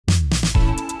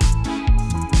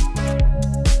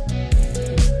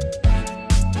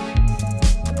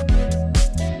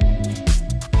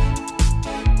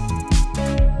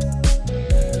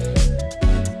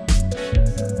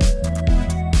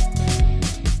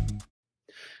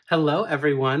Hello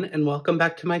everyone and welcome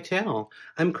back to my channel.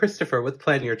 I'm Christopher with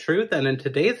Plan Your Truth, and in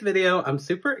today's video I'm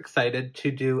super excited to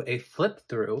do a flip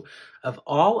through of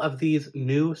all of these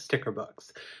new sticker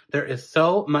books. There is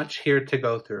so much here to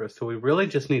go through, so we really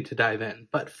just need to dive in.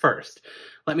 But first,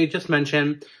 let me just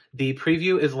mention the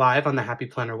preview is live on the Happy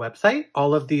Planner website.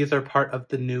 All of these are part of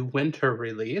the new winter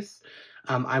release.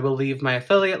 I will leave my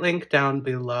affiliate link down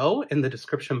below in the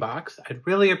description box. I'd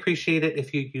really appreciate it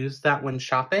if you use that when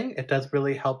shopping. It does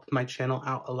really help my channel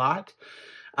out a lot.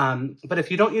 But if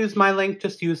you don't use my link,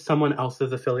 just use someone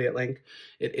else's affiliate link.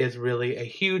 It is really a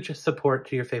huge support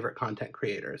to your favorite content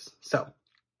creators. So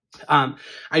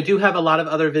I do have a lot of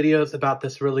other videos about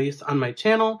this release on my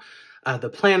channel. The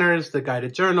planners, the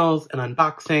guided journals, an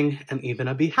unboxing, and even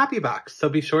a Be Happy box. So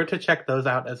be sure to check those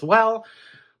out as well.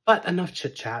 But enough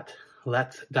chit chat.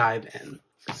 Let's dive in.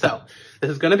 So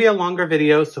this is going to be a longer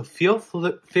video, so feel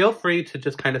free to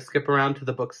just kind of skip around to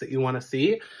the books that you want to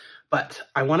see. But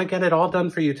I want to get it all done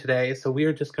for you today, so we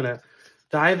are just going to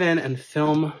dive in and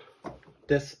film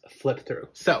this flip through.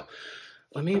 So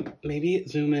let me maybe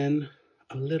zoom in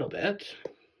a little bit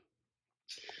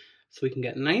so we can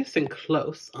get nice and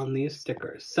close on these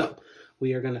stickers. So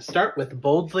we are going to start with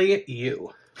Boldly You.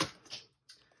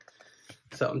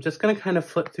 So I'm just going to kind of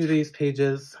flip through these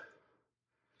pages.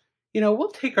 You know, we'll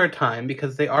take our time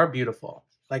because they are beautiful.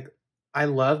 Like, I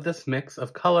love this mix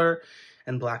of color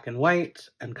and black and white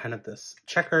and kind of this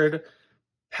checkered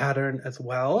pattern as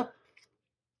well.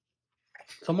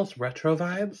 It's almost retro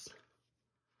vibes.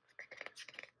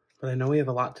 But I know we have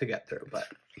a lot to get through, but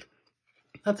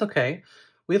that's okay.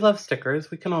 We love stickers.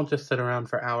 We can all just sit around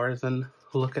for hours and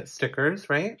look at stickers,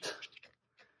 right?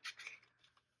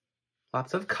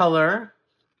 Lots of color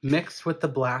mixed with the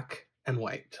black and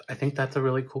white. I think that's a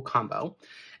really cool combo.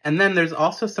 And then there's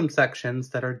also some sections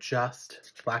that are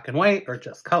just black and white or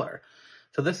just color.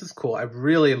 So this is cool. I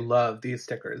really love these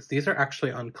stickers. These are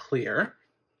actually on clear.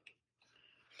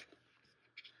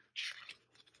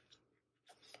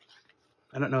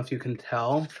 I don't know if you can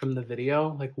tell from the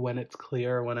video, like when it's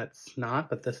clear or when it's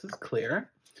not, but this is clear.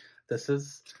 This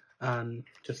is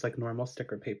just like normal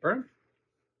sticker paper.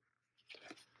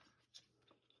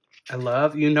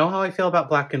 You know how I feel about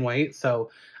black and white,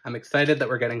 so I'm excited that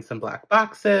we're getting some black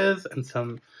boxes and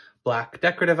some black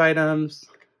decorative items.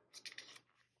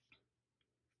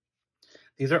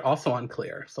 These are also on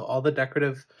clear, so all the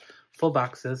decorative full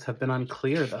boxes have been on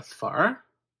clear thus far.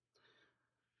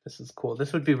 This is cool.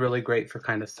 This would be really great for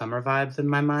kind of summer vibes in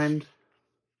my mind.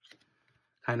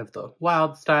 Kind of the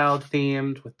wild style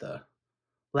themed with the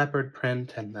leopard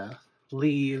print and the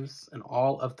leaves and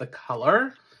all of the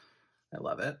color. I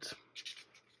love it.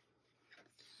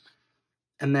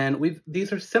 And then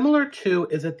these are similar to,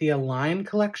 is it the Align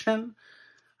collection?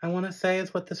 I want to say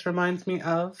is what this reminds me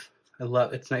of. I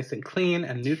love, it's nice and clean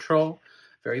and neutral,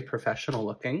 very professional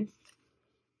looking.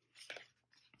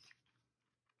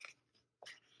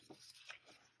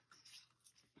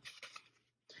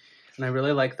 And I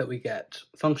really like that we get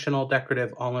functional,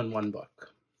 decorative, all in one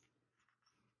book.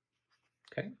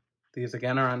 Okay, these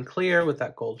again are on clear with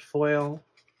that gold foil.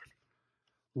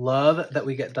 Love that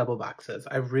we get double boxes.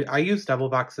 I use double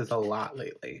boxes a lot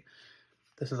lately.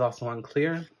 This is also on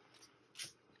clear.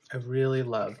 I really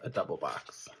love a double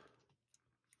box.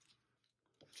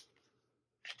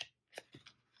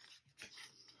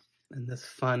 And this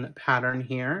fun pattern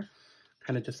here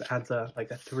kind of just adds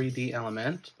like a 3D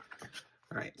element.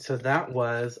 All right, so that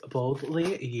was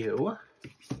Boldly You.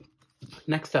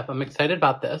 Next up, I'm excited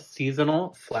about this,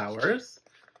 Seasonal Flowers.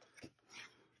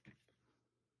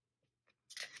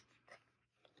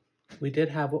 We did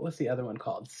have, what was the other one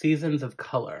called? Seasons of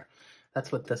Color.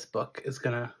 That's what this book is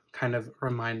going to kind of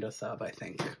remind us of, I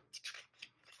think. This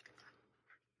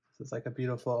is like a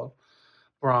beautiful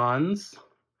bronze,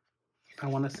 I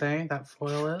want to say, that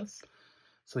foil is.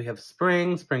 So we have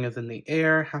spring. Spring is in the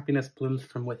air. Happiness blooms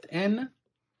from within.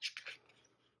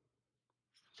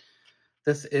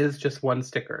 This is just one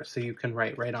sticker, so you can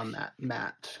write right on that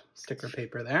matte sticker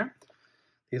paper there.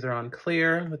 These are on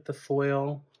clear with the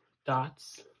foil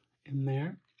dots in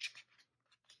there.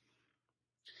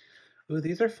 Ooh,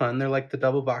 these are fun. They're like the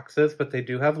double boxes, but they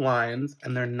do have lines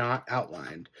and they're not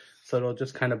outlined. So it'll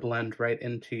just kind of blend right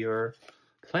into your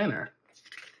planner.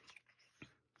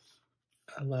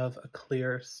 I love a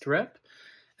clear strip.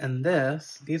 And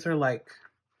these are like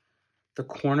the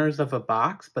corners of a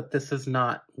box, but this is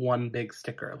not one big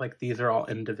sticker. Like these are all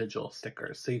individual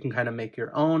stickers. So you can kind of make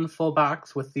your own full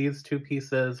box with these two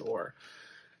pieces or,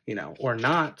 you know, or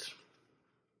not.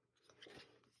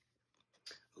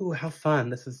 Ooh, how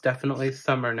fun. This is definitely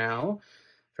summer now.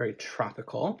 Very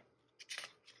tropical.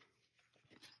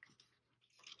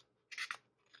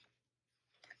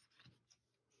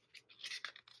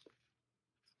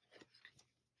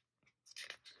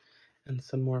 And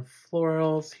some more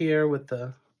florals here with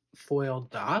the foil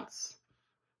dots.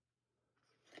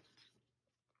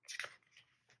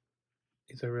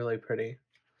 These are really pretty.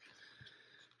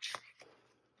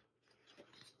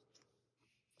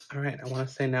 All right, I want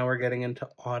to say now we're getting into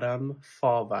autumn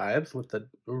fall vibes with the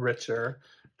richer,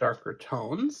 darker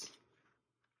tones.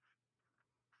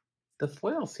 The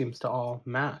foil seems to all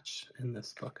match in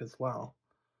this book as well.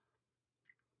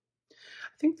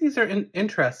 I think these are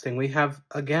interesting. We have,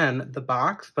 again, the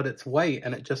box, but it's white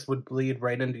and it just would bleed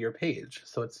right into your page.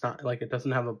 So it's not like it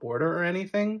doesn't have a border or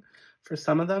anything for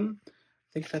some of them. I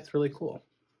think that's really cool.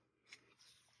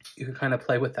 You can kind of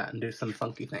play with that and do some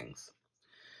funky things.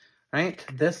 Right,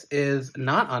 this is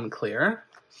not on clear,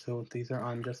 so these are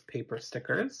on just paper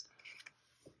stickers.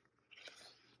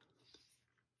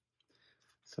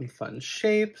 Some fun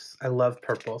shapes. I love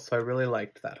purple, so I really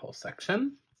liked that whole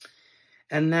section.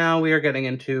 And now we are getting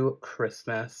into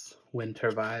Christmas,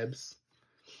 winter vibes.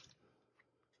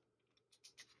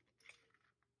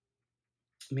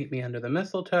 Meet Me Under the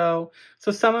Mistletoe.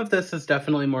 So some of this is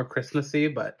definitely more Christmassy,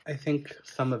 but I think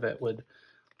some of it would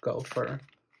go for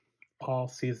all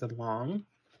season long.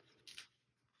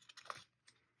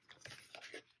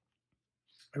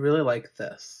 I really like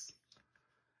this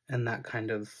and that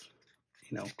kind of,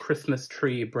 you know, Christmas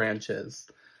tree branches.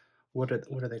 What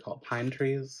are they called? Pine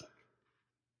trees?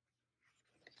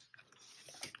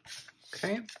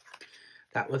 Okay,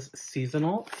 that was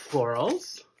seasonal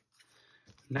florals.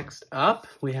 Next up,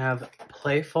 we have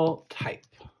playful type.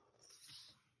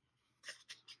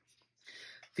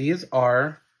 These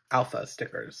are alpha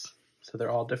stickers. So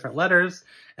they're all different letters,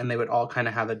 and they would all kind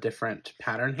of have a different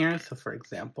pattern here. So for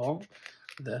example,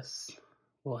 this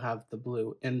will have the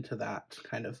blue into that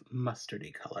kind of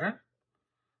mustardy color.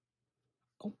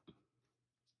 Oh,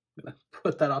 I'm gonna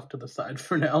put that off to the side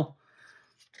for now.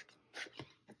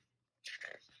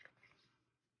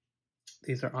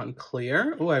 These are on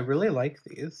clear. Oh, I really like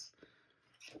these.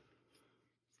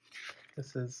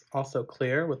 This is also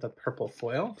clear with a purple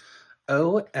foil.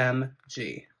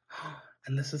 OMG.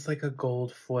 And this is like a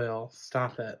gold foil.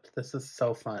 Stop it. This is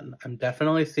so fun. I'm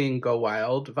definitely seeing Go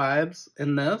Wild vibes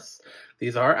in this.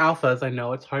 These are alphas. I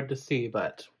know it's hard to see,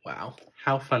 but wow.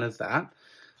 How fun is that?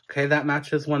 Okay, that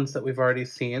matches ones that we've already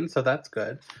seen, so that's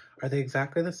good. Are they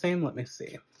exactly the same? Let me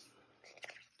see.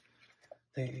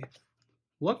 They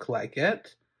look like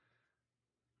it.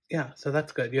 Yeah, so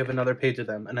that's good. You have another page of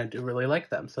them, and I do really like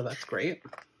them, so that's great.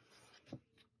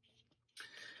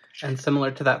 And similar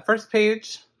to that first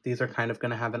page, these are kind of going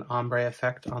to have an ombre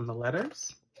effect on the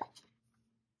letters.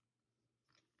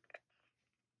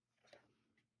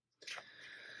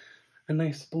 A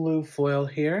nice blue foil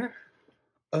here.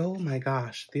 Oh my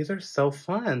gosh, these are so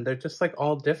fun. They're just like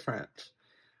all different.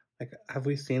 Like, have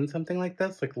we seen something like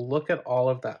this? Like, look at all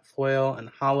of that foil and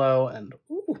hollow, and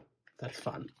ooh, that's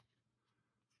fun.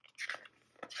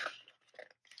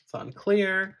 It's on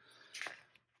clear.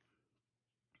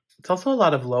 It's also a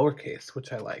lot of lowercase,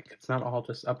 which I like. It's not all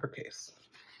just uppercase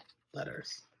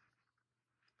letters.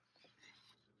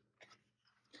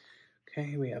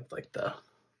 Okay, we have like the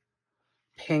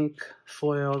pink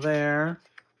foil there.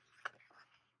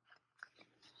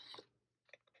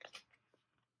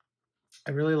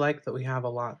 I really like that we have a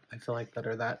lot, I feel like, that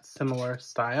are that similar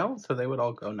style, so they would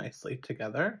all go nicely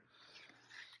together.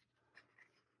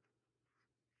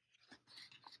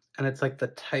 And it's like the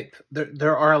type,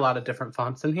 there are a lot of different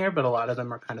fonts in here, but a lot of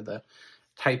them are kind of the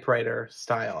typewriter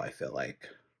style, I feel like,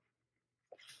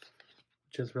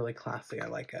 which is really classy. I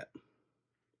like it.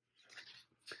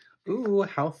 Ooh,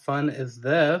 how fun is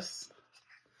this?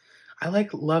 I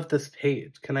love this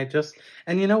page. Can I just,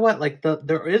 and you know what? Like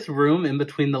there is room in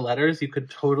between the letters. You could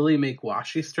totally make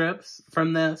washi strips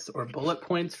from this or bullet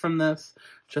points from this.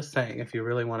 Just saying, if you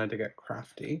really wanted to get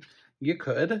crafty, you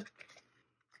could.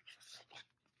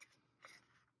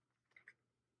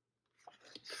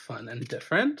 Fun and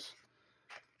different.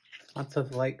 Lots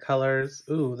of light colors.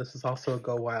 Ooh, this is also a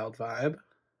Go Wild vibe.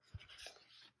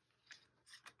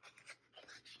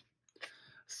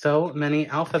 So many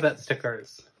alphabet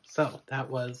stickers. So that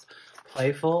was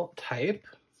playful type.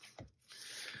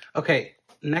 Okay,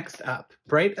 next up,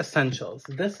 Bright Essentials.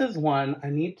 This is one I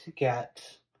need to get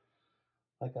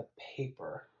like a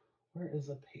paper. Where is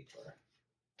a paper?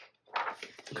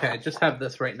 Okay, I just have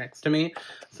this right next to me,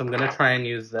 so I'm gonna try and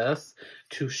use this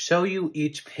to show you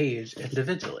each page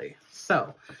individually.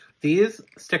 So these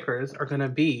stickers are gonna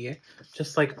be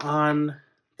just like on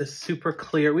this super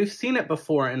clear, we've seen it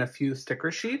before in a few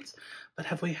sticker sheets, but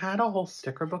have we had a whole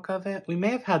sticker book of it? We may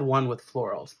have had one with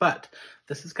florals, but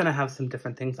this is gonna have some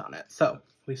different things on it. So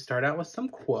we start out with some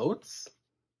quotes.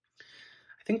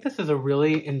 I think this is a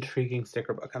really intriguing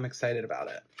sticker book. I'm excited about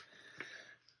it.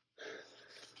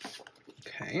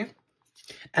 Okay.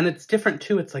 And it's different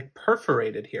too. It's like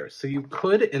perforated here. So you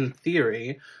could, in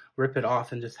theory, rip it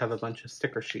off and just have a bunch of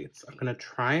sticker sheets. I'm going to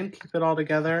try and keep it all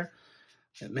together.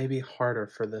 It may be harder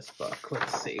for this book.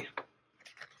 Let's see.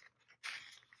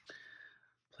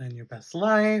 Plan your best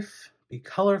life. Be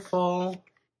colorful.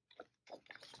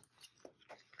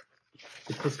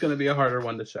 This is going to be a harder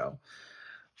one to show.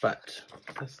 But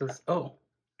this is, oh,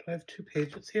 do I have 2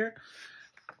 pages here?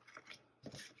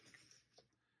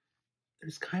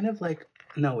 There's kind of like,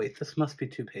 no, wait, this must be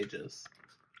 2 pages.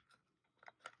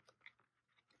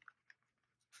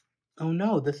 Oh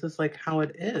no, this is like how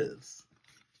it is.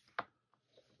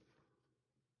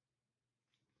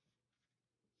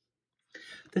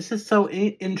 This is so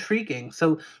intriguing.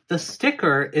 So the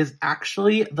sticker is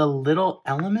actually the little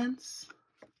elements.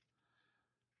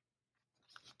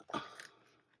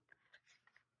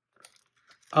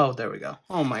 Oh, there we go.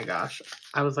 Oh my gosh.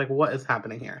 I was like, what is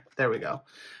happening here? There we go.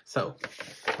 So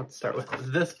let's start with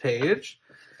this page.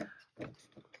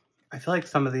 I feel like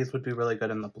some of these would be really good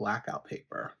in the blackout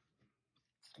paper.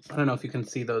 I don't know if you can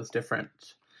see those different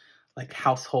like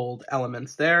household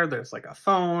elements there. There's like a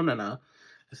phone and a,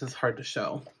 this is hard to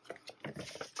show.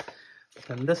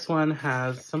 And this one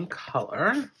has some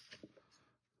color.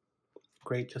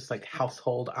 Great, just like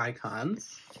household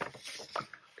icons.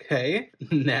 Okay,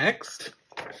 next.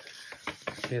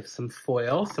 We have some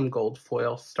foil, some gold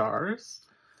foil stars.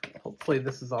 Hopefully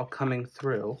this is all coming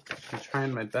through. I'm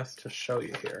trying my best to show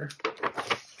you here.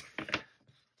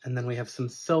 And then we have some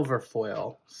silver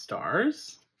foil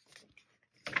stars.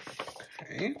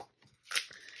 Okay.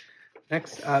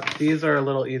 Next up, these are a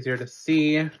little easier to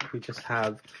see. We just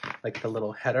have like the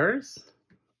little headers.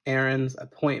 Errands,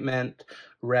 appointment,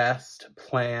 rest,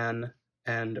 plan,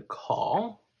 and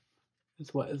call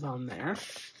is what is on there.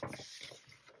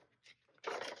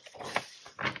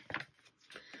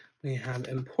 We have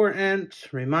important,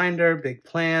 reminder, big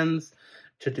plans,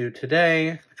 to do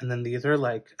today, and then these are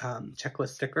like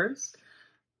checklist stickers.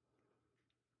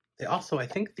 They also, I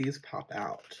think these pop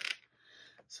out.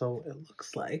 So it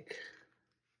looks like,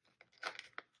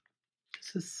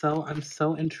 this is so, I'm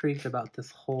so intrigued about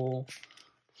this whole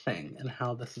thing and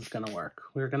how this is gonna work.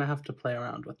 We're gonna have to play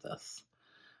around with this.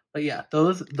 But yeah,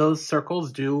 those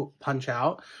circles do punch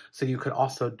out, so you could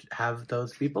also have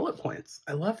those be bullet points.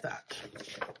 I love that.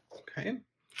 Okay.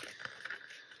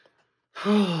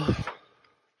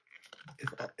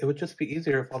 It would just be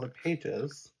easier if all the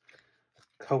pages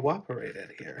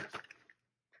cooperated here.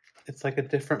 It's like a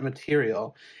different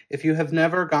material. If you have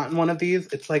never gotten one of these,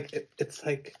 it's like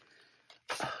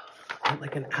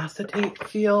an acetate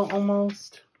feel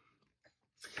almost.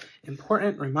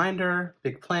 Important, reminder,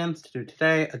 big plans to do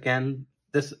today. Again,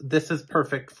 this is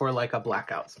perfect for like a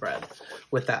blackout spread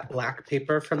with that black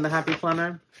paper from the Happy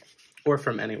Planner or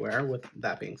from anywhere, with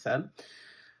that being said.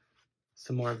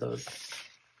 Some more of those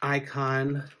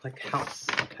icon, like house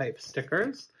type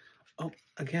stickers. Oh,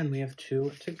 again, we have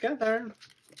 2 together.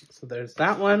 So there's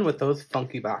that one with those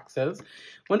funky boxes.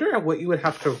 Wonder what you would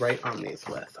have to write on these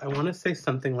with. I want to say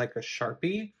something like a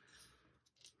Sharpie.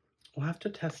 We'll have to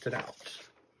test it out.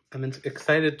 I'm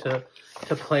excited to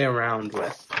play around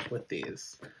with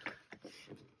these,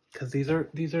 because these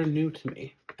are new to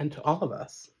me and to all of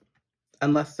us.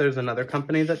 Unless there's another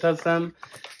company that does them,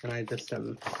 and I just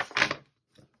am,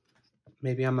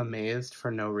 maybe I'm amazed for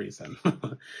no reason.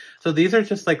 So these are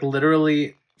just like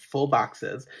literally full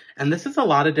boxes, and this is a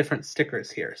lot of different stickers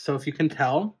here. So if you can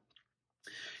tell,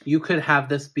 you could have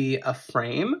this be a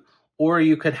frame, or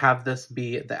you could have this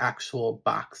be the actual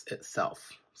box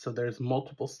itself. So there's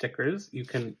multiple stickers you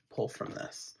can pull from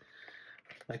this.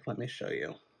 Like, let me show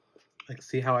you. Like,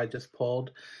 see how I just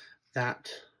pulled that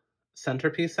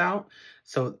centerpiece out?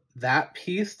 So that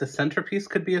piece, the centerpiece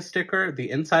could be a sticker,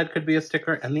 the inside could be a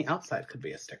sticker, and the outside could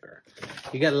be a sticker.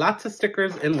 You get lots of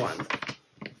stickers in one.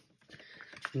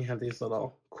 And you have these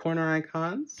little corner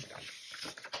icons.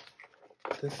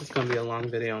 This is going to be a long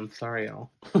video, I'm sorry,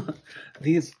 y'all.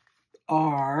 These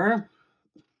are,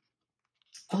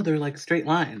 oh, they're like straight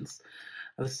lines.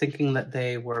 I was thinking that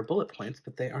they were bullet points,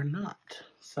 but they are not.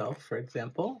 So, for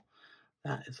example,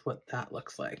 that is what that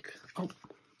looks like. Oh,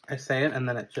 I say it and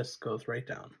then it just goes right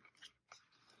down.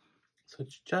 So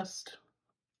it's just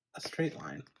a straight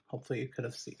line. Hopefully you could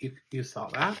have seen, you saw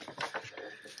that.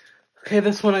 Okay,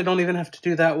 this one I don't even have to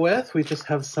do that with. We just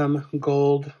have some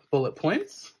gold bullet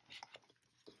points.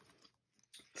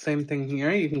 Same thing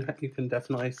here. You can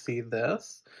definitely see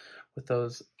this with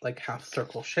those like half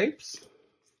circle shapes.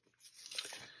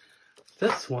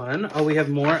 This one, oh, we have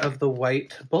more of the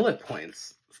white bullet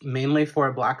points mainly for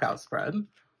a blackout spread.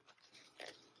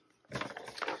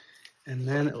 And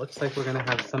then it looks like we're going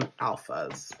to have some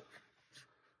alphas.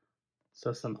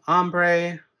 So some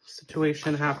ombre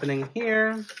situation happening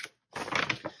here.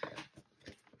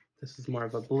 This is more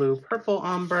of a blue-purple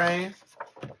ombre.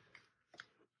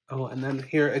 Oh, and then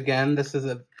here again, this is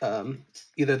a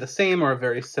either the same or a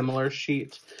very similar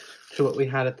sheet to what we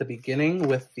had at the beginning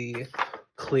with the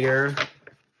clear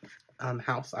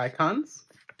house icons.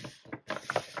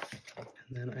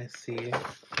 And then I see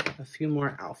a few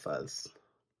more alphas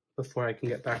before I can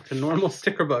get back to normal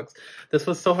sticker books. This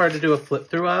was so hard to do a flip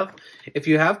through of. If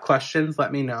you have questions,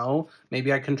 let me know.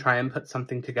 Maybe I can try and put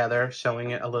something together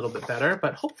showing it a little bit better,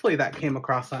 but hopefully that came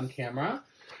across on camera.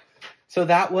 So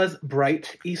that was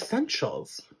Bright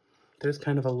Essentials. There's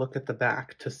kind of a look at the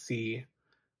back to see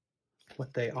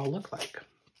what they all look like.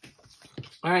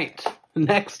 All right,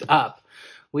 next up,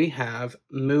 we have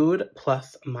Mood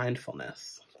Plus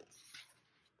Mindfulness.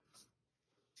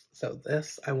 So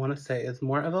this, I want to say, is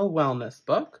more of a wellness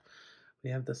book.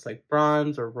 We have this like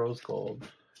bronze or rose gold.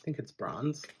 I think it's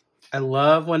bronze. I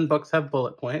love when books have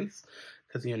bullet points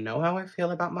because you know how I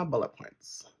feel about my bullet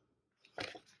points.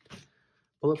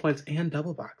 Bullet points and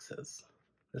double boxes.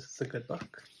 This is a good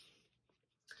book.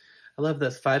 I love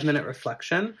this 5-minute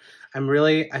reflection.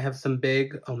 I have some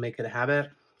big, I'll make it a habit.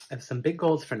 I have some big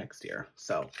goals for next year.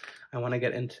 So I want to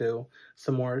get into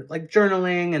some more like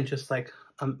journaling and just like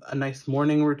a nice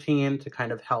morning routine to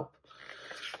kind of help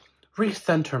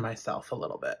recenter myself a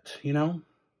little bit, you know,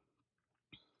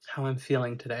 how I'm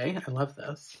feeling today. I love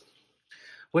this,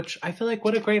 which I feel like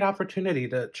what a great opportunity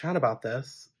to chat about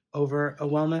this over a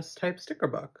wellness type sticker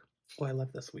book. Oh, I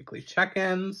love this weekly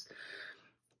check-ins.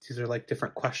 These are like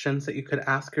different questions that you could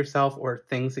ask yourself or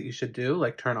things that you should do,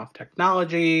 like turn off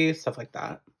technology, stuff like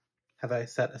that. Have I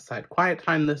set aside quiet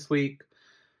time this week?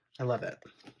 I love it.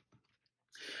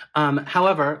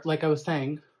 However, like I was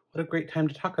saying, what a great time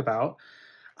to talk about.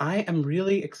 I am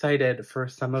really excited for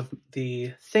some of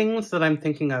the things that I'm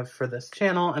thinking of for this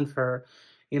channel and for,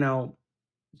 you know,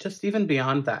 just even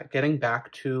beyond that, getting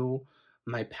back to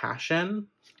my passion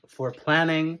for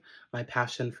planning, my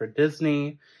passion for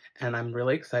Disney, and I'm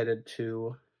really excited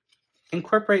to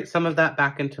incorporate some of that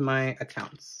back into my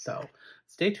accounts. So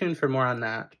stay tuned for more on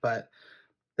that, but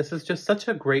this is just such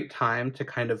a great time to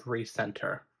kind of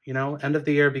recenter, you know, end of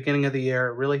the year, beginning of the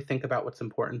year, really think about what's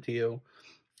important to you.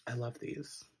 I love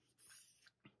these.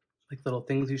 Like little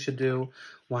things you should do.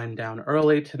 Wind down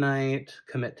early tonight,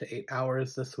 commit to 8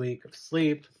 hours this week of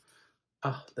sleep.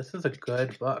 Oh, this is a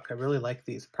good book. I really like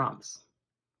these prompts.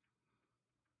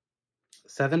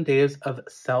 7 days of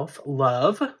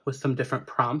self-love with some different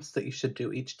prompts that you should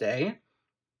do each day.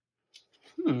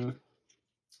 They're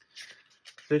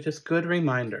just good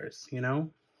reminders, you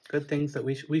know, good things that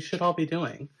we should all be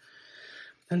doing.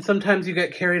 And sometimes you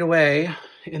get carried away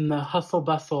in the hustle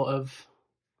bustle of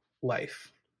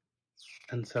life.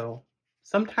 And so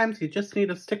sometimes you just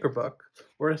need a sticker book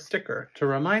or a sticker to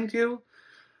remind you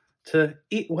to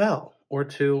eat well or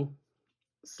to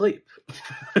sleep,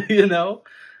 you know?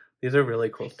 These are really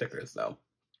cool stickers though.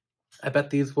 I bet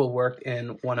these will work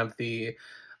in one of the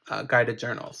guided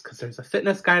journals because there's a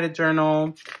fitness guided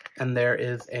journal and there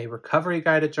is a recovery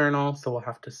guided journal. So we'll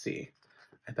have to see.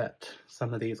 I bet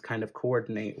some of these kind of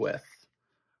coordinate with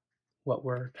what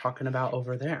we're talking about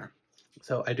over there.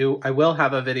 So I will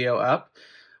have a video up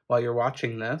while you're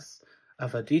watching this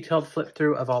of a detailed flip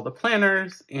through of all the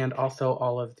planners and also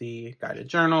all of the guided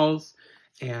journals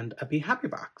and a Be Happy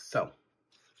box. So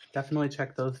definitely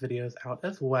check those videos out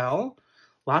as well.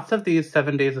 Lots of these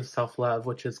 7 days of self-love,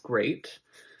 which is great.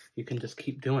 You can just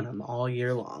keep doing them all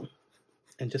year long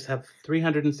and just have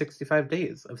 365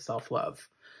 days of self-love.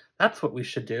 That's what we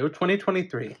should do.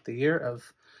 2023, the year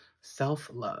of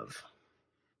self-love.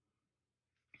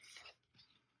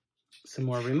 Some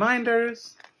more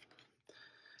reminders.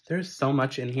 There's so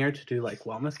much in here to do like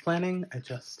wellness planning. I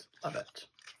just love it.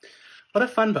 What a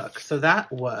fun book. So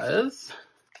that was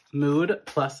Mood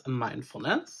Plus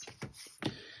Mindfulness.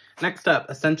 Next up,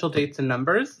 Essential Dates and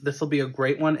Numbers. This will be a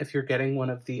great one if you're getting one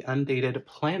of the undated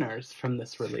planners from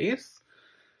this release.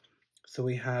 So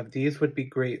we have, these would be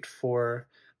great for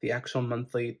the actual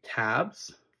monthly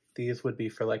tabs. These would be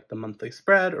for like the monthly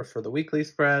spread or for the weekly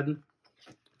spread.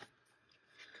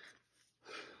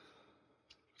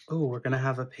 Oh, we're going to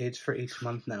have a page for each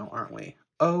month now, aren't we?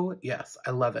 Oh, yes,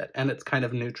 I love it. And it's kind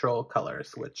of neutral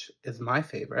colors, which is my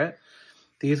favorite.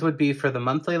 These would be for the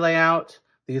monthly layout.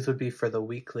 These would be for the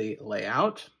weekly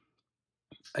layout.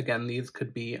 Again, these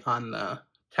could be on the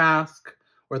task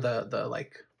or the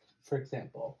like, for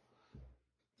example,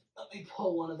 let me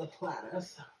pull one of the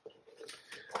planners.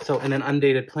 So in an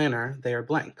undated planner, they are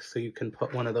blank. So you can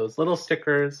put one of those little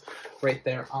stickers right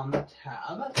there on the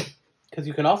tab. Because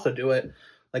you can also do it,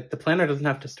 like the planner doesn't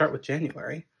have to start with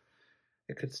January.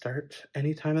 It could start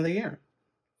any time of the year.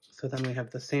 So then we have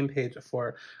the same page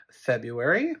for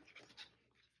February,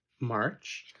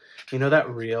 March. You know that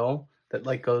reel that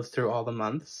like goes through all the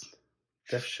months?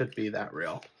 This should be that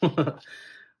reel. So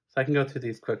I can go through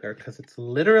these quicker because it's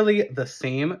literally the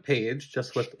same page,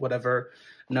 just with whatever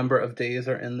number of days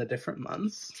are in the different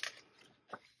months.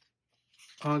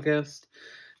 August,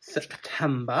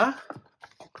 September,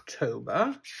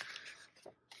 October,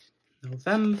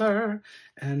 November,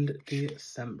 and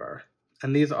December.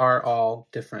 And these are all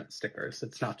different stickers.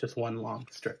 It's not just one long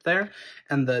strip there.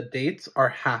 And the dates are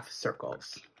half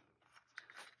circles.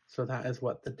 So that is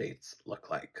what the dates look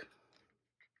like.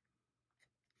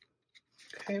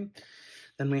 Okay.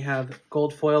 Then we have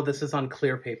gold foil. This is on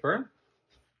clear paper.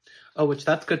 Oh, which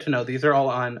that's good to know. These are all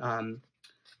on,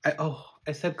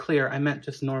 I said clear. I meant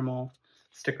just normal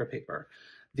sticker paper.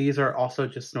 These are also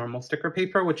just normal sticker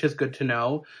paper, which is good to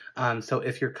know. So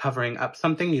if you're covering up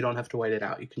something, you don't have to white it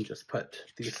out. You can just put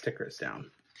these stickers down.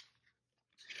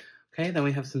 Okay, then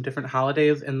we have some different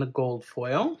holidays in the gold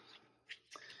foil.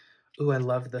 Ooh, I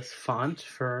love this font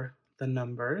for the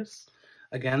numbers.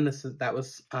 Again, that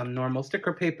was normal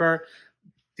sticker paper.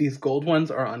 These gold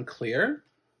ones are on clear.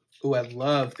 Ooh, I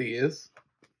love these.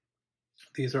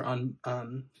 These are on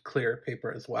clear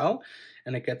paper as well,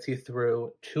 and it gets you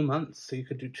through 2 months. So you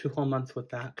could do 2 whole months with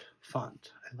that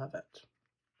font. I love it.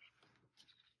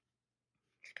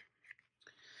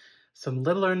 Some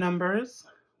littler numbers,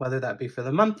 whether that be for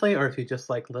the monthly or if you just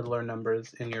like littler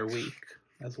numbers in your week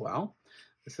as well.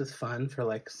 This is fun for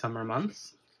like summer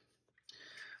months.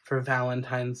 For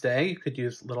Valentine's Day, you could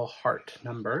use little heart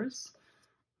numbers.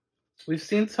 We've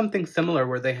seen something similar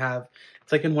where they have,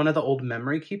 it's like in one of the old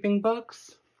memory keeping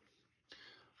books,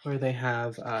 where they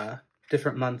have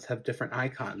different months have different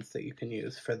icons that you can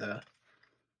use for the,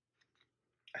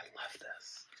 I love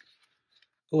this.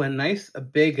 Oh, and nice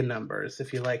big numbers.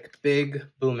 If you like big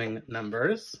booming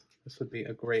numbers, this would be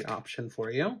a great option for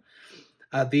you.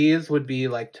 These would be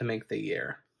like to make the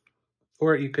year.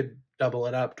 Or you could double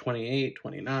it up, 28,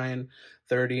 29,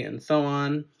 30, and so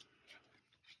on.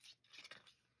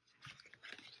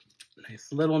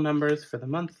 Nice little numbers for the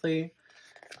monthly.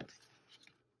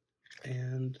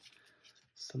 And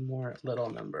some more little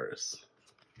numbers.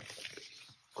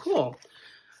 Cool.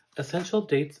 Essential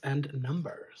dates and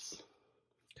numbers.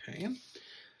 Okay.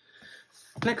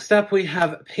 Next up, we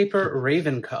have Paper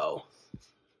Raven Co.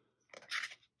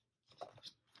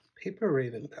 Paper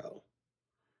Raven Co.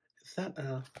 Is that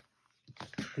a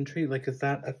country? Like, is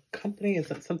that a company? Is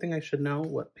that something I should know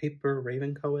what Paper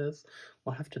Raven Co. is?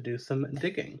 We'll have to do some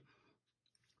digging.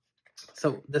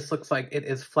 So this looks like it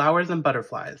is flowers and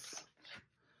butterflies.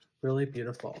 Really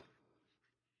beautiful.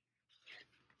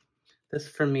 This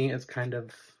for me is kind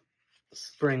of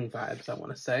spring vibes, I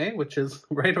want to say, which is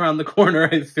right around the corner,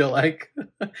 I feel like.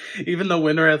 Even though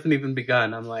winter hasn't even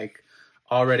begun, I'm like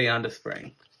already on to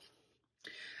spring.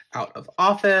 Out of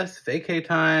office, vacay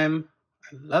time.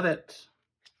 I love it.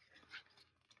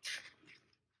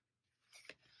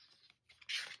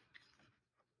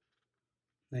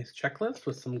 Nice checklist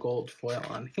with some gold foil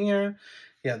on here.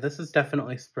 Yeah, this is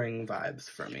definitely spring vibes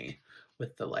for me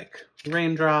with the like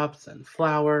raindrops and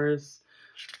flowers.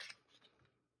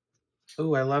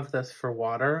 Ooh, I love this for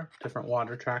water, different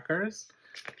water trackers.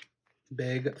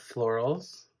 Big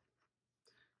florals.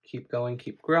 Keep going,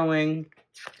 keep growing.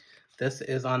 This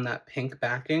is on that pink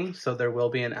backing, so there will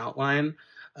be an outline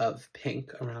of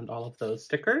pink around all of those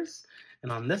stickers.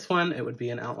 And on this one, it would be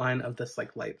an outline of this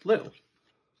like light blue.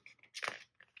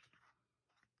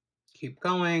 Keep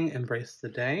going, embrace the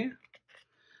day.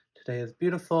 Today is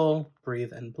beautiful,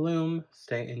 breathe and bloom,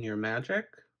 stay in your magic.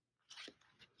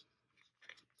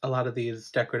 A lot of these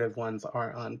decorative ones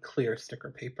are on clear sticker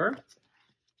paper.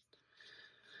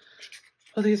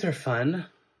 Well, these are fun.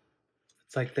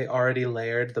 It's like they already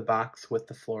layered the box with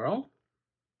the floral.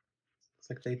 It's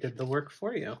like they did the work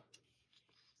for you.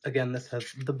 Again, this has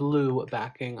the blue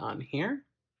backing on here.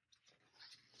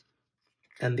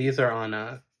 And these are on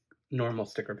a normal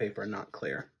sticker paper, not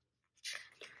clear.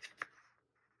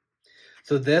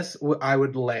 So this, I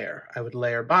would layer. I would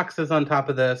layer boxes on top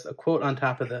of this, a quote on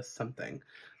top of this, something.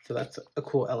 So that's a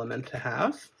cool element to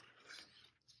have.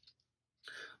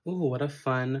 Ooh, what a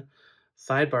fun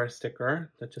sidebar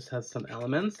sticker that just has some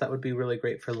elements. That would be really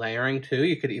great for layering too.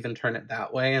 You could even turn it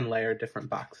that way and layer different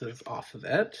boxes off of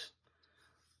it.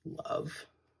 Love.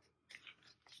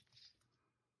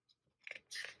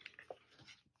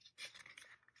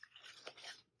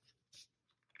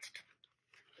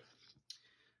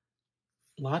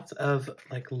 Lots of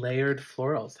like layered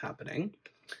florals happening.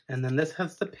 And then this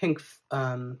has the pink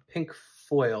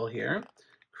foil here.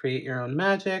 Create your own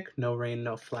magic, no rain,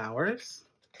 no flowers.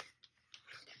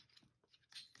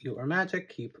 You are magic,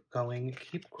 keep going,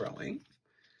 keep growing.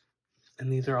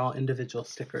 And these are all individual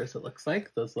stickers, it looks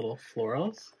like, those little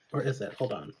florals. Or is it?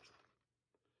 Hold on.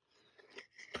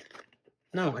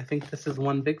 No, I think this is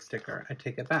one big sticker. I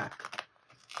take it back.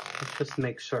 Let's just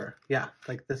make sure. Yeah,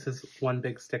 like this is one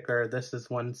big sticker, this is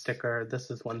one sticker, this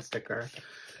is one sticker.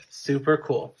 Super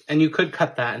cool. And you could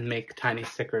cut that and make tiny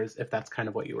stickers if that's kind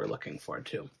of what you were looking for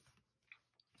too.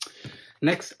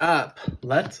 Next up,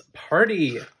 let's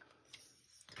party.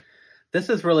 This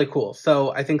is really cool.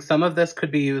 So I think some of this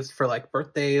could be used for like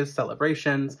birthdays,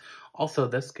 celebrations. Also,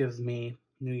 this gives me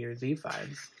New Year's Eve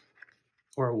vibes.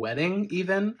 Or a wedding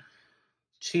even.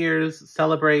 Cheers,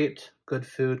 celebrate, good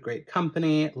food, great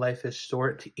company. Life is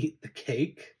short to eat the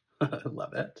cake. I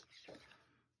love it.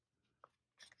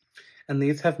 And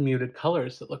these have muted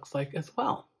colors, it looks like, as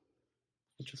well,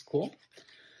 which is cool.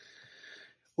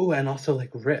 Ooh, and also like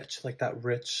rich, like that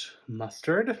rich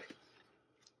mustard.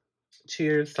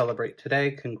 Cheers, celebrate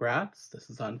today, congrats. This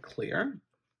is on clear.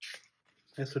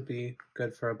 This would be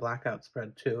good for a blackout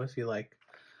spread too, if you like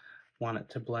want it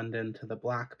to blend into the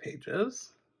black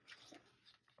pages.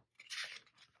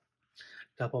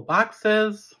 Double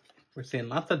boxes. We're seeing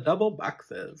lots of double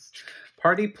boxes.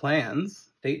 Party plans,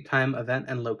 date, time, event,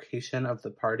 and location of the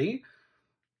party.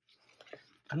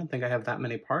 I don't think I have that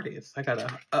many parties. I gotta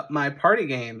up my party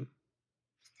game.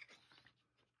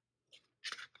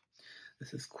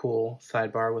 This is cool.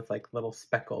 Sidebar with like little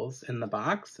speckles in the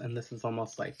box. And this is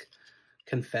almost like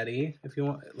confetti, if you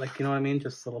want, like, you know what I mean?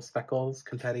 Just little speckles,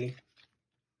 confetti.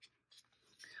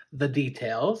 The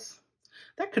details.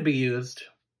 That could be used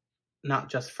not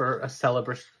just for a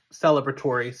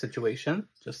celebratory situation,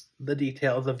 just the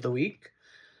details of the week.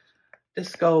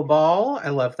 Disco ball, I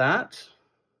love that.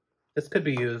 This could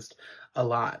be used a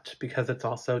lot because it's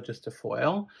also just a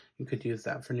foil. You could use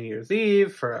that for New Year's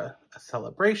Eve, for a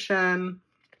celebration.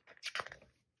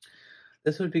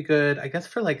 This would be good, I guess,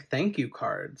 for like thank you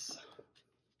cards,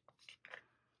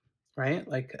 right?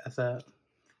 Like as a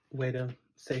way to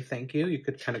say thank you, you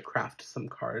could kind of craft some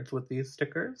cards with these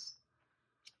stickers.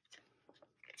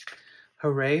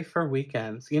 Hooray for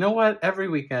weekends. You know what? Every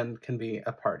weekend can be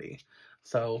a party.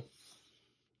 So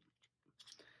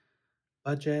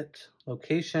budget,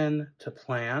 location, to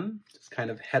plan, just kind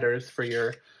of headers for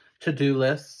your to-do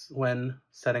lists when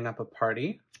setting up a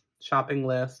party. Shopping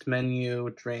list, menu,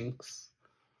 drinks,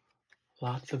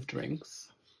 lots of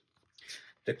drinks.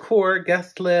 Decor,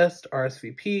 guest list,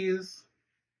 RSVPs,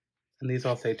 and these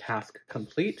all say task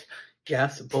complete.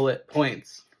 Yes, bullet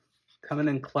points. Coming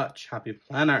in clutch, happy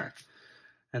planner.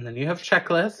 And then you have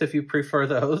checklists if you prefer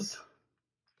those.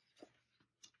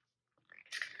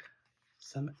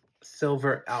 Some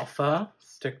silver alpha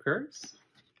stickers,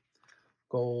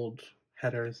 gold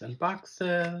headers and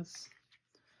boxes,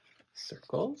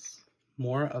 circles,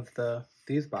 more of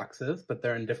these boxes, but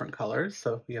they're in different colors,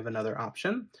 so you have another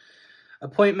option.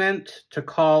 Appointment, to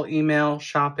call, email,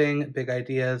 shopping, big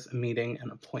ideas, meeting,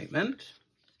 and appointment.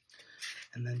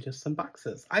 And then just some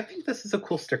boxes. I think this is a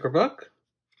cool sticker book.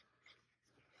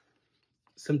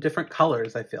 Some different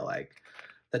colors, I feel like,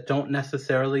 that don't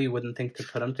necessarily, you wouldn't think to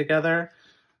put them together.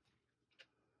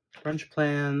 Brunch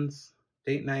plans,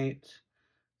 date night,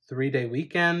 3-day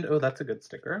weekend. Oh, that's a good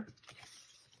sticker.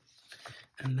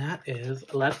 And that is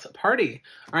Let's Party.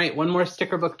 All right, one more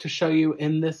sticker book to show you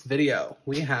in this video.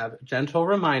 We have Gentle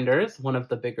Reminders, one of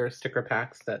the bigger sticker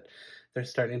packs that they're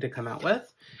starting to come out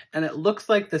with. And it looks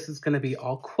like this is going to be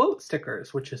all quote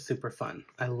stickers, which is super fun.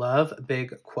 I love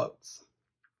big quotes.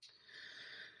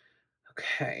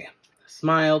 Okay,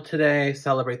 smile today,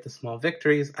 celebrate the small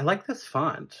victories. I like this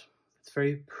font. It's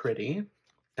very pretty.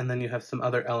 And then you have some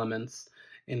other elements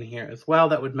in here as well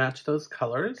that would match those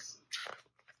colors.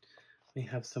 We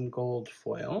have some gold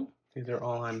foil. These are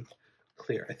all on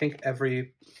clear. I think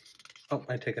oh,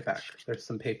 I take it back. There's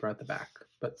some paper at the back.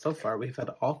 But so far we've had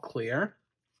all clear.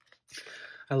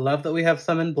 I love that we have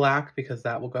some in black because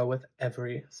that will go with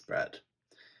every spread.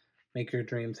 Make your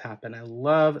dreams happen. I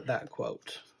love that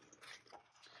quote.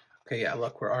 Okay, yeah,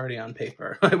 look, we're already on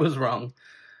paper. I was wrong.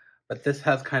 But this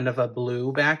has kind of a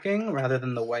blue backing rather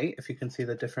than the white, if you can see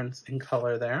the difference in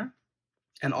color there.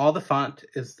 And all the font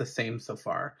is the same so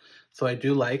far. So I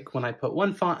do like when I put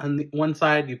one font on one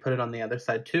side, you put it on the other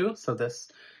side too. So this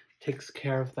takes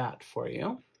care of that for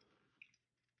you.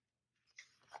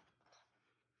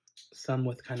 Some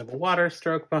with kind of a water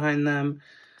stroke behind them.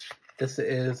 This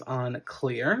is on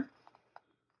clear.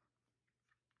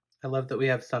 I love that we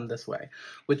have some this way,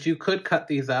 which you could cut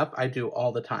these up. I do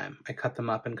all the time. I cut them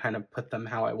up and kind of put them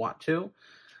how I want to,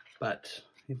 but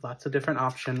you have lots of different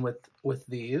options with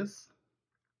these.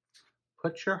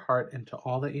 Put your heart into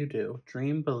all that you do.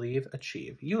 Dream, believe,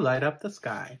 achieve. You light up the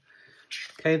sky.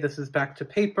 Okay, this is back to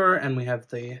paper, and we have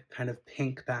the kind of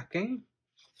pink backing.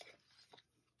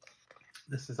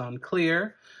 This is on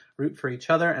clear. Root for each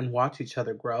other and watch each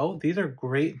other grow. These are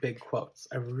great big quotes.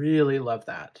 I really love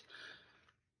that.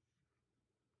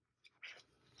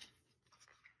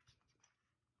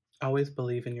 Always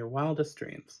believe in your wildest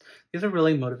dreams. These are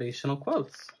really motivational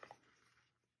quotes.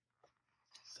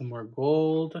 Some more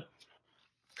gold.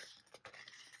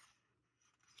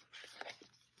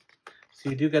 So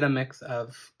you do get a mix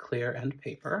of clear and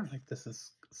paper. Like this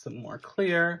is some more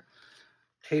clear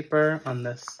paper on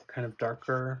this kind of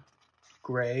darker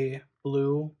gray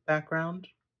blue background.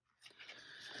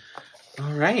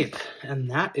 All right,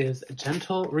 and that is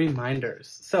Gentle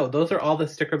Reminders. So those are all the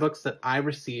sticker books that I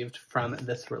received from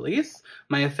this release.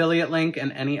 My affiliate link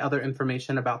and any other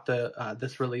information about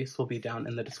this release will be down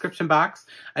in the description box.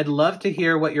 I'd love to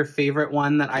hear what your favorite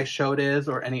one that I showed is,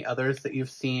 or any others that you've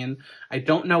seen. I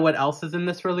don't know what else is in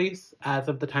this release as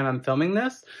of the time I'm filming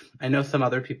this. I know some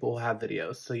other people will have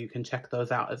videos, so you can check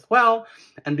those out as well.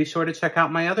 And be sure to check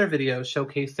out my other videos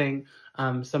showcasing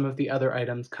some of the other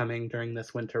items coming during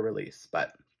this winter release.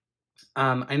 But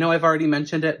I know I've already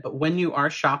mentioned it, but when you are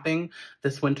shopping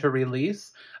this winter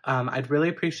release, I'd really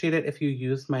appreciate it if you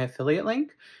used my affiliate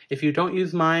link. If you don't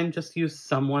use mine, just use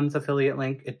someone's affiliate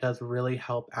link. It does really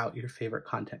help out your favorite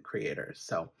content creators.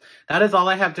 So that is all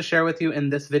I have to share with you in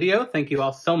this video. Thank you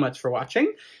all so much for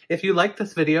watching. If you like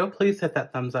this video, please hit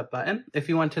that thumbs up button. If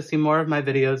you want to see more of my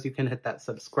videos, you can hit that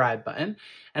subscribe button.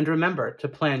 And remember to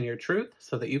plan your truth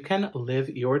so that you can live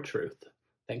your truth.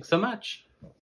 Thanks so much.